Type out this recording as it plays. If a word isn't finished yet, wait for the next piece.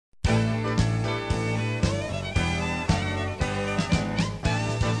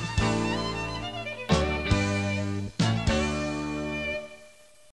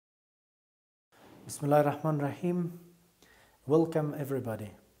بسم الله الرحمن الرحیم. Welcome everybody.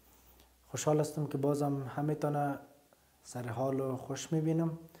 خوشحال هستم که بازم همه تان سر حال و خوش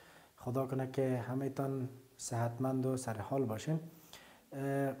میبینم. خدا کنه که همه تان صحتمند و سر حال باشین.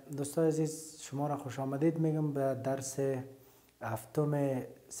 دوستان عزیز، شما را خوش آمدید میگم به درس هفتم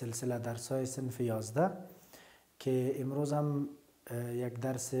سلسله درس های صنف 11 که امروز هم یک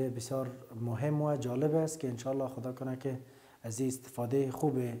درس بسیار مهم و جالب است که انشاءالله خدا کنه که از این استفاده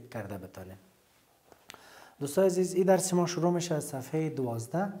خوب کرده بتانیم. دوستان عزیز، این درس ما شروع میشه از صفحه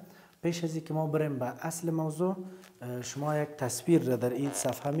 12. پیش از اینکه ما بریم به اصل موضوع، شما یک تصویر را در این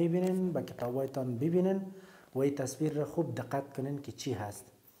صفحه میبینین، به کتابایتان ببینین و این تصویر را خوب دقت کنین که چی هست.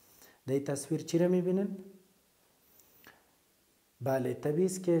 در این تصویر چی را میبینین؟ بله، طبیعی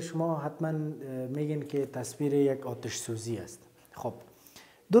است که شما حتما میگین که تصویر یک آتش سوزی است. خب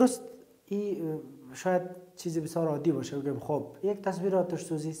درست، این شاید چیزی بسیار عادی باشه، بگم خب یک تصویر آتش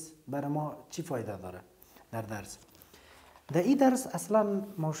سوزی است، برای ما چی فایده داره در درس؟ در این درس اصلا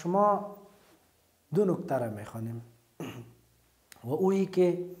ما شما دو نکته را میخوانیم و اویی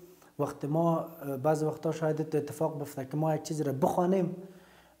که وقت ما بعض وقتا شاید اتفاق بفته که ما یک چیزی را بخوانیم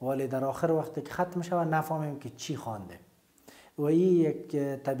ولی در آخر وقتی که ختم شود نفهمیم که چی خوانده و این یک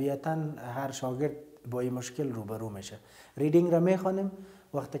طبیعتا هر شاگرد با این مشکل روبرو میشه. ریدینگ را میخوانیم،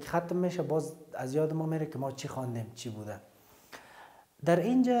 وقتی که ختم میشه باز از یاد ما میره که ما چی خواندیم، چی بوده. در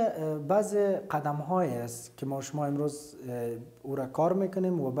اینجا بعض قدم های است که ما شما امروز او را کار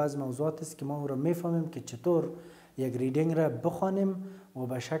میکنیم و بعض موضوعات است که ما او را میفهمیم که چطور یک ریدینگ را بخوانیم و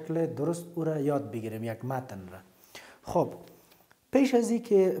به شکل درست او را یاد بگیریم، یک متن را. خب پیش از این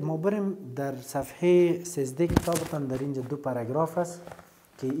که ما بریم در صفحه 13 کتابتان، در اینجا دو پاراگراف است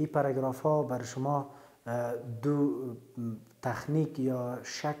که این پاراگراف ها بر شما دو تکنیک یا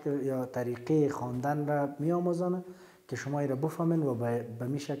شکل یا طریقه خواندن را می آموزانه که شما ای را بفهمین و به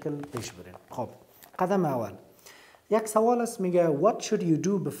می شکل پیش برین. خب قدم اول یک سوال است، میگه What should you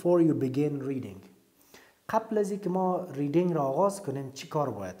do before you begin reading؟ قبل از اینکه ما ریدینگ را آغاز کنیم چی کار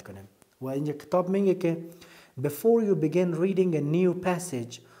باید کنیم؟ و اینجا کتاب میگه که Before you begin reading a new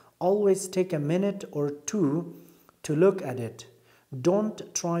passage, always take a minute or two to look at it. Don't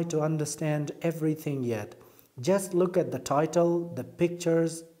try to understand everything yet. Just look at the title, the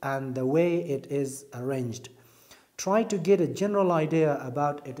pictures, and the way it is arranged. Try to get a general idea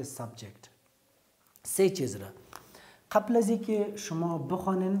about its subject. سه چیز را قبل از اینکه شما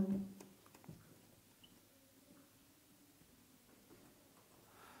بخوانین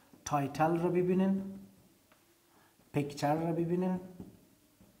تایتل را ببینین، پیکچر را ببینین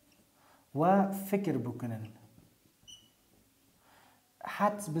و فکر بکنین،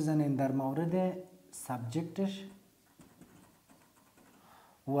 حدس بزنین در مورد سابجکتش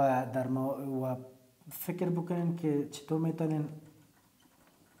و فکر بکنین که چطور میتونین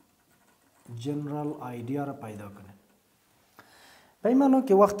جنرال ایدیا را پیدا کنین. به این معنی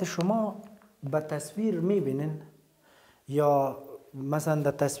که وقت شما به تصویر میبینین یا مثلا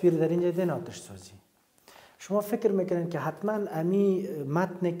در تصویر در اینجا دین آتش سوزی، شما فکر میکنین که حتما امی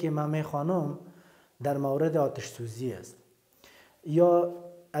متنی که من میخوانم در مورد آتش سوزی است یا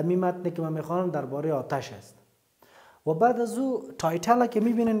امی متنی که من میخوانم درباره آتش است و بعد از او تایتل که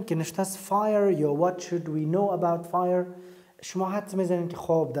میبینین که نشته است fire یا what should we know about fire، شما حدس میزنین که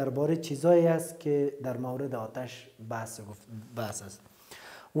خب درباره چیزایی است که در مورد آتش بحث است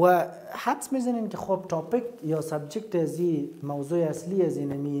و حدس میزنین که خب تاپیک یا سابجکت از این موضوع اصلی از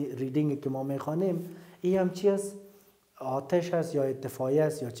این ریدینگ که ما میخوانیم این هم چی است؟ آتش است یا اتفاقی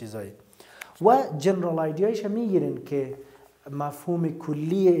است یا چیزایی و جنرال ایدیایش میگیرین که مفهوم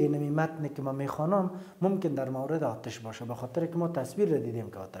کلی این متن که ما میخوانم ممکن در مورد آتش باشه به خاطر که ما تصویر را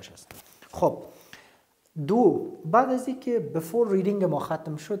دیدیم که آتش است. خب دو، بعد از اینکه بفور ریدینگ ما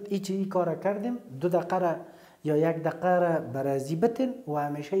ختم شد این کار کردیم، 2 دقیقه یا 1 دقیقه را برازی بتین و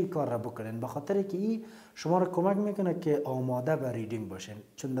همیشه این کار را بکنین به خاطر که این شما را کمک میکنه که آماده به ریدینگ باشین،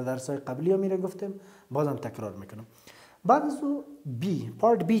 چون در درس‌های قبلی ها میره گفتیم، بازم تکرار میکنم. بعد از او بی،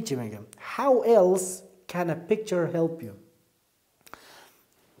 پارت بی چی میگم؟ How else can a picture help you؟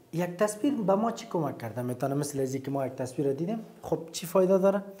 یک تصویر به ما چی کمک کرده؟ میتونه مثل ازی که ما یک تصویر را دیدیم، خب چی فایده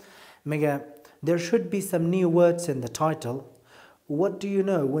داره؟ میگه There should be some new words in the title. What do you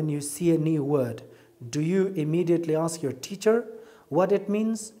know when you see a new word? Do you immediately ask your teacher what it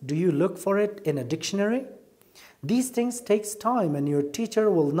means? Do you look for it in a dictionary? These things takes time and your teacher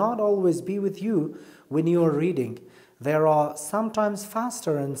will not always be with you when you are reading. There are sometimes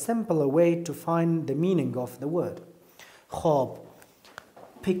faster and simpler way to find the meaning of the word. خب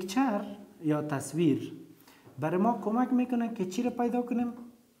پیکچر یا تصویر برای ما کمک میکنه که چی رو پیدا کنیم؟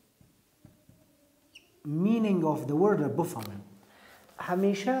 meaning of the word را بفهمیم.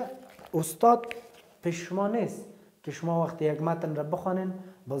 همیشه استاد پیش شما نیست که شما وقتی یک متن را بخوانین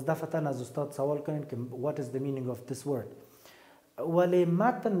باز دفعتا از استاد سوال کنین که what is the meaning of this word. ولی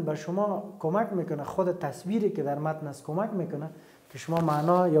متن به شما کمک میکنه، خود تصویری که در متن است کمک میکنه که شما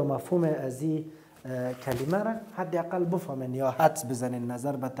معنا یا مفهوم از این کلمه را حداقل بفهمین یا حدس بزنین،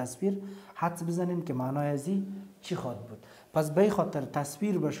 نظر به تصویر حدس بزنین که معنای از این چی خواهد بود. پس به این خاطر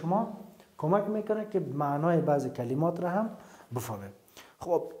تصویر به شما کمک میکنه که معنای بعضی کلمات را هم بفهمین.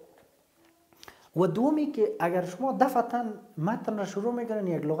 خب و دومی که اگر شما دفعتا متن را شروع میکنین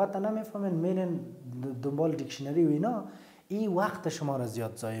یک لغت نمیفهمین، میرین دنبال دیکشنری و اینا، این وقت شما را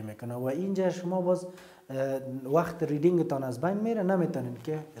زیاد ضایع میکنه و اینجا شما باز وقت ریدینگتان از بین میره، نمیتونین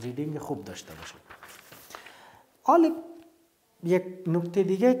که ریدینگ خوب داشته باشید. حالا یک نکته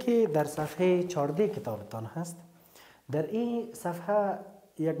دیگه که در صفحه 14 کتابتان هست، در این صفحه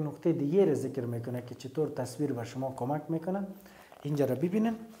یک نکته دیگه را ذکر میکنه که چطور تصویر به شما کمک میکنه. اینجا را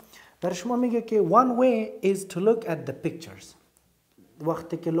ببینین، در شما میگه که one way is to look at the pictures.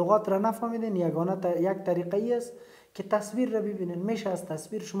 وقتی که لغات را نفهمیدین یک طریقه است که تصویر را ببینین، میشه از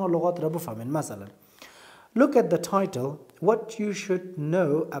تصویر شما لغات را بفهمین. مثلا look at the title what you should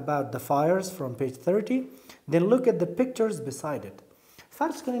know about the fires from page 30 then look at the pictures beside it.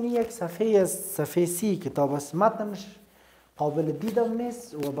 فرض کنین یک صفحه از صفحه 30 کتاب است، متنش قابل دیدم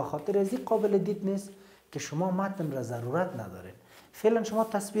نیست و به خاطر از این قابل دید نیست که شما متن را ضرورت ندارین، فعلا شما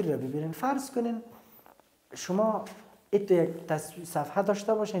تصویر را ببینین. فرض کنین شما ایت یک صفحه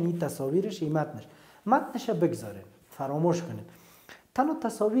داشته باشین، این تصاویرش، این متنش بگذارین، فراموش کنین. تنها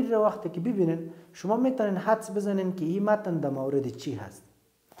تصاویر را وقتی که ببینین شما میتونین حدس بزنین که این متن در مورد چی هست.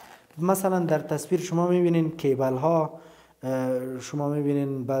 مثلا در تصویر شما میبینین کیبل ها، شما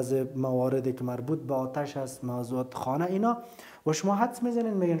میبینین بعض مواردی که مربوط به آتش هست، موضوعات خانه اینا، و شما حدس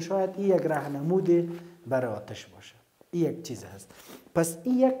میزنین میگن شاید این یک راهنمود برای آتش باشه، این یک چیز هست. پس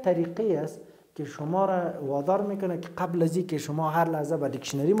این یک طریقه است که شما را وادار میکنه که قبل از اینکه شما هر لحظه به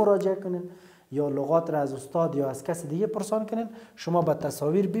دیکشنری مراجعه کنین یا لغات را از استاد یا از کسی دیگه پرسان کنین، شما به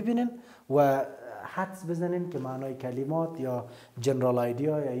تصاویر ببینین و حدس بزنین که معنای کلمات یا جنرال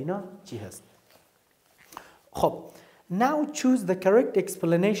ایدیا یا اینا چی هست. خب now choose the correct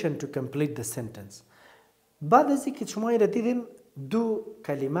explanation to complete the sentence. بعد از اینکه شما را دیدین دو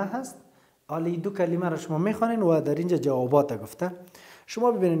کلمه هست، حالا دو کلمه را شما میخوانین و در اینجا جوابات گفته.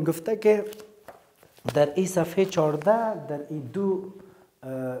 شما ببینین گفته که در این صفحه 14 در این دو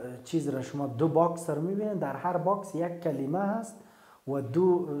چیز را شما دو باکس را میبینین، در هر باکس یک کلمه هست و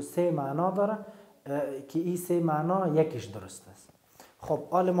سه معنا داره که این سه معنا یکیش درست است. خب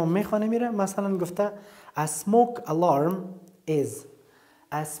حالا ما میخوانیم میره. مثلا گفته a smoke alarm is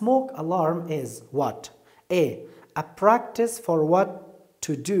what? A practice for what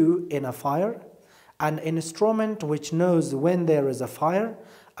to do in a fire, an instrument which knows when there is a fire,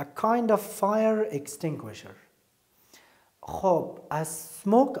 a kind of fire extinguisher. خب از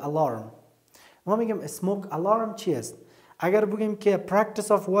smoke alarm ما میگم smoke alarm چی است؟ اگر بگیم که practice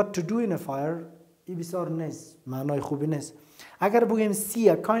of what to do in a fire، این بسیار نیست، معنای خوبی نیست. اگر بگیم see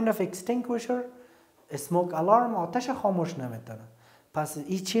a kind of extinguisher، smoke alarm آتش خاموش نمیتونه. پس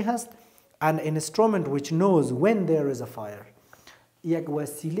این چی هست؟ an instrument which knows when there is a fire، یک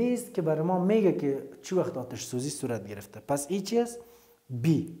وسیله است که برای ما میگه که چه وقت آتش سوزی صورت گرفته. پس این چی است؟ B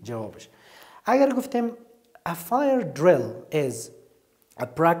جوابش. اگر گفتیم a fire drill is a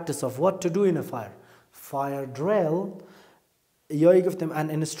practice of what to do in a fire drill، یا گفتیم an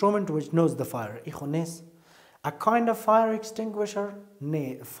instrument which knows the fire، این خو نیست. a kind of fire extinguisher،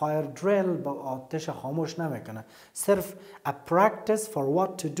 نه، fire drill با آتش خاموش نمیکنه، صرف a practice for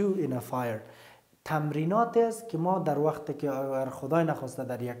what to do in a fire، تمرینات است که ما در وقت که اگر خدای نخواسته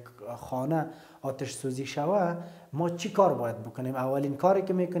در یک خانه آتش سوزی شوه ما چی کار باید بکنیم، اولین کاری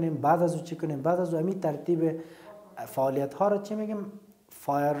که میکنیم، بعد از او چی کنیم، بعد از او همین ترتیب فعالیت ها را چی میگیم؟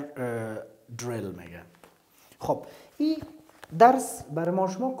 فایر دریل میگن. خب این درس برای ما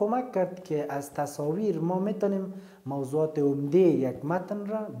شما کمک کرد که از تصاویر ما میتونیم موضوعات عمده یک متن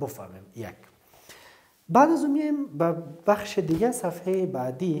را بفهمیم. یک بعد از اون میایم به بخش دیگه، صفحه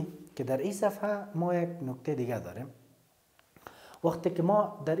بعدی، که در این صفحه ما یک نکته دیگه داریم. وقتی که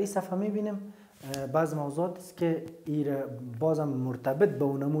ما در این صفحه میبینیم بعض موضوعات است که بازم مرتبط به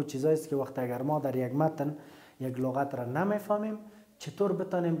اونمو چیزایی است که وقتی اگر ما در یک متن یک لغت را نمیفهمیم چطور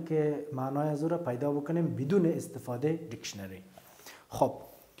بتونیم که معنای از او را پیدا بکنیم بدون استفاده دیکشنری. خب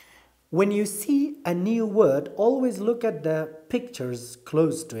when you see a new word always look at the pictures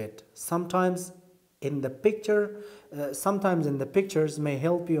close to it. Sometimes in the pictures may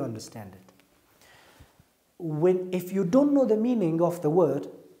help you understand it. If you don't know the meaning of the word,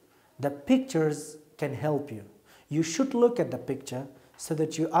 the pictures can help you. You should look at the picture so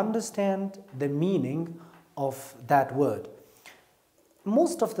that you understand the meaning of that word.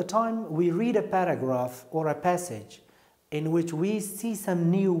 Most of the time we read a paragraph or a passage in which we see some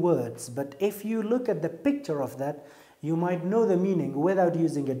new words, but if you look at the picture of that, you might know the meaning without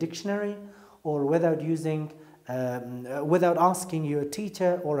using a dictionary or without asking your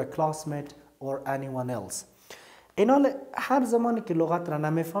teacher or a classmate or anyone else. اینال هر زمانی که لغت را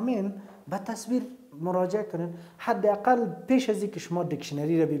نمیفهمین به تصویر مراجعه کنین، حداقل پیش از اینکه شما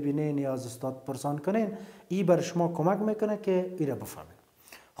دیکشنری را ببینین یا از استاد پرسان کنین، این بر شما کمک میکنه که این را بفهمین.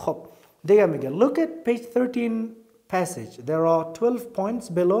 خب دیگه میگه look at page 13 passage. There are 12 points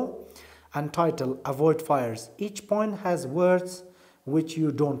below and title avoid fires. Each point has words which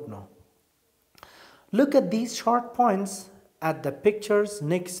you don't know. Look at these short points at the pictures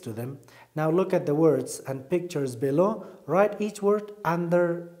next to them. Now look at the words and pictures below. Write each word under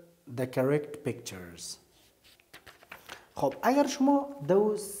the correct pictures. خب اگر شما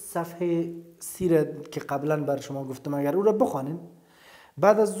دو صفحه سیره که قبلا بر شما گفتم اگر او را بخوانین،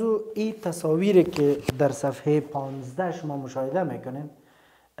 بعد از او این تصاویر که در صفحه 15 شما مشاهده میکنین،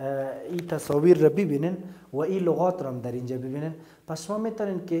 این تصاویر را ببینین و این لغات را هم در اینجا ببینین، پس شما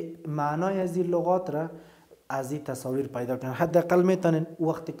میتونین که معنای از این لغات را از این تصاویر پیدا کنین. حداقل میتونین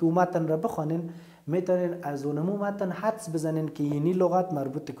وقتی که متن را بخوانین میتونین از اونمو متن حدس بزنین که این لغت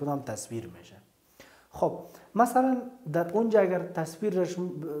مربوط کدام تصویر میشه. خب مثلا در اونجا اگر تصویر را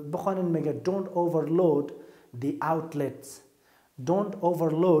بخوانین میگه don't overload the outlets. Don't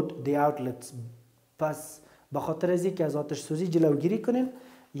overload the outlets. پس به خاطر از اینکه از آتش سوزی جلوگیری کنین،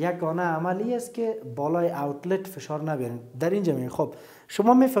 یگانه عملی است که بالای اوتلت فشار نبرین. در اینجا میگه خب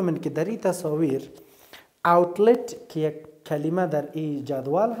شما میفهمین که در این تصاویر اوتلت که یک کلمه در این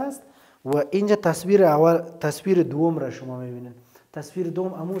جدول هست و اینجا تصویر دوم را شما میبینین. تصویر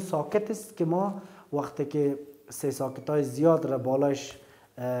دوم امو ساکت است که ما وقتی که سه ساکت های زیاد را بالایش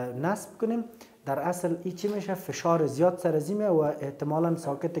نصب کنیم، در اصل این چی میشه؟ فشار زیاد سر زمینه و احتمالا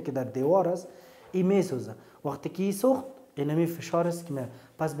ساکتی که در دیوار است این میسوزه. وقتی که این سوخت اینمی فشار است که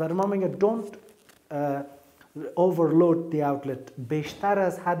پس بر ما میگه don't overload the outlet. بیشتر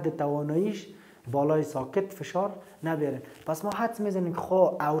از حد تواناییش بالای ساکت فشار نبیره. پس ما حدس میزنیم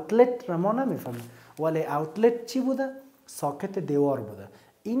خب اوتلت را ما نمیفهمیم، ولی اوتلت چی بوده؟ ساکت دیوار بوده.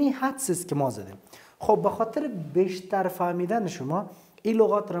 اینی حدس است که ما زدیم. خب به خاطر بیشتر فهمیدن شما این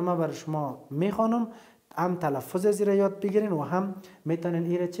لغات را ما برای شما میخوانم، هم تلفظ از را یاد بگیرین و هم میتونین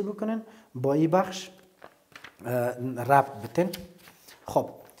این را چی بکنین با این بخش ربط بتین. خب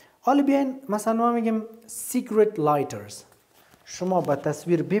حالا بیاین مثلا ما میگیم secret lighters. شما با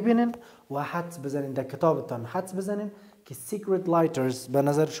تصویر ببینین و حدس بزنین، در کتابتان حدس بزنین که secret lighters به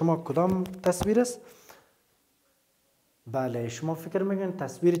نظر شما کدام تصویر است؟ بله شما فکر میکنین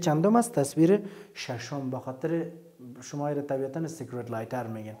تصویر چندم است؟ تصویر ششم. به خاطر شما ایره طبیعتا secret lighter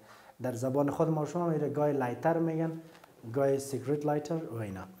میگن. در زبان خود ما شما ایره گاهی لایتر میگن، گاهی secret lighter و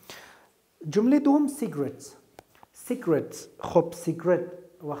اینا. جمله دوم secrets. خب secret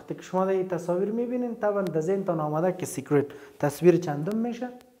وقتی که شما این تصاویر میبینین طبعا در ذهنتان آمده که secret تصویر چندم میشه؟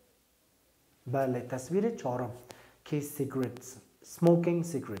 بله تصویر چهارم که cigarettes. Smoking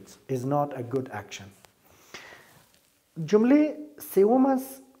cigarettes is not a good action. جمله سوم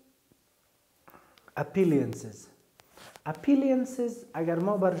است appliances. اگر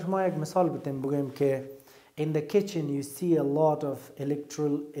ما برای شما یک مثال بتیم بگیم که in the kitchen you see a lot of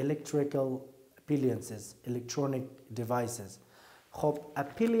electrical appliances, electronic devices. خب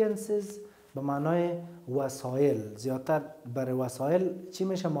appliances به معنای وسایل، زیادتر برای وسایل چی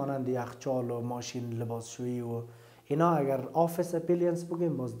میشه؟ مانند یخچال و ماشین لباسشویی و اینا. اگر آفیس appliance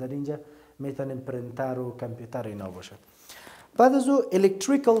بگیم باز در اینجا میتونیم پرینتر و کامپیوتر اینا باشه. بعد از او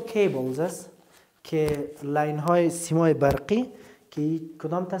electrical cables است که لاین های سیمای برقی که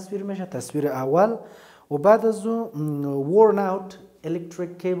کدام تصویر میشه؟ تصویر اول. و بعد از او worn out electric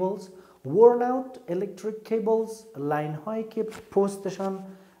cables لاین هایی که پوستشان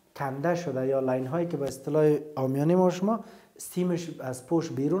کنده شده یا لاین هایی که به اصطلاح عامیانه ما شما سیمش از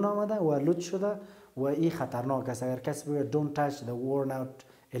پشت بیرون آمده و لود شده و این خطرناک است. اگر کسی بگه don't touch the worn out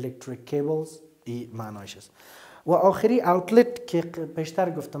electric cables این معنایش است. و آخری اوتلت که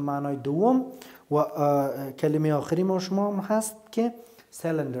پیشتر گفتم معنای دوم و کلمه آخری ما شما هست که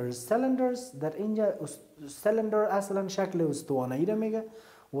cylinders. در اینجا cylinder اصلا شکل استوانه‌ای را میگه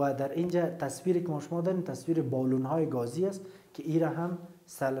و در اینجا تصویری که ما شما داریم تصویر بالون های گازی است که این را هم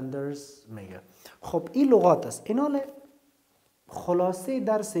cylinders میگه. خب این لغات است. اینال خلاصه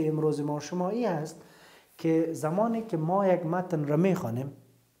درس امروز ما شما این است که زمانی که ما یک متن را میخوانیم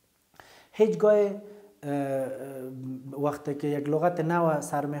هیچگاه وقتی که یک لغت نو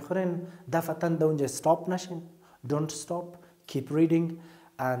سر میخورین دفعتاً در اونجا استاپ نشین. don't stop. keep reading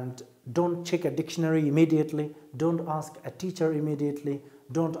and don't check a dictionary immediately, don't ask a teacher immediately,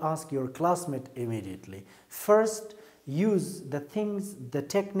 don't ask your classmate immediately. First, use the things, the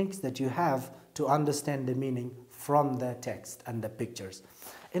techniques that you have to understand the meaning from the text and the pictures.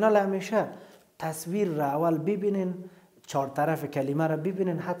 اینا همیشه تصویر را اول ببینین، چهار طرف کلمه را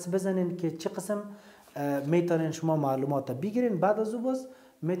ببینین، حدس بزنین که چه قسم میتونین شما معلومات بگیرین، بعد از او باز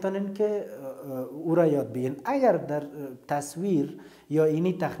میتونین که او را یاد بگیرین. اگر در تصویر یا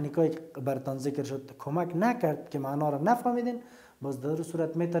اینی تکنیکای براتون ذکر شد کمک نکرد که معنا را نفهمیدین، باز در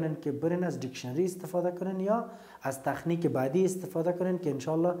صورت میتونین که برین از دیکشنری استفاده کنین یا از تکنیک بعدی استفاده کنین که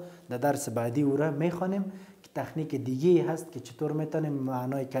انشالله در درس بعدی او را میخوانیم که تکنیک دیگه هست که چطور میتونیم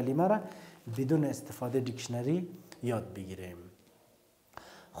معنای کلمه را بدون استفاده دیکشنری یاد بگیریم.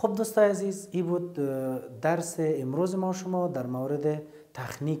 خب دوستای عزیز، این بود درس امروز ما شما در مورد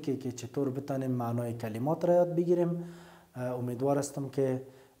تکنیکی که چطور بتانیم معنای کلمات را یاد بگیریم. امیدوار هستم که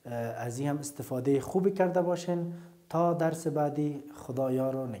از این هم استفاده خوبی کرده باشین. تا درس بعدی، خدا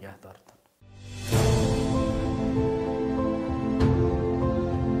یار و نگهدارتان.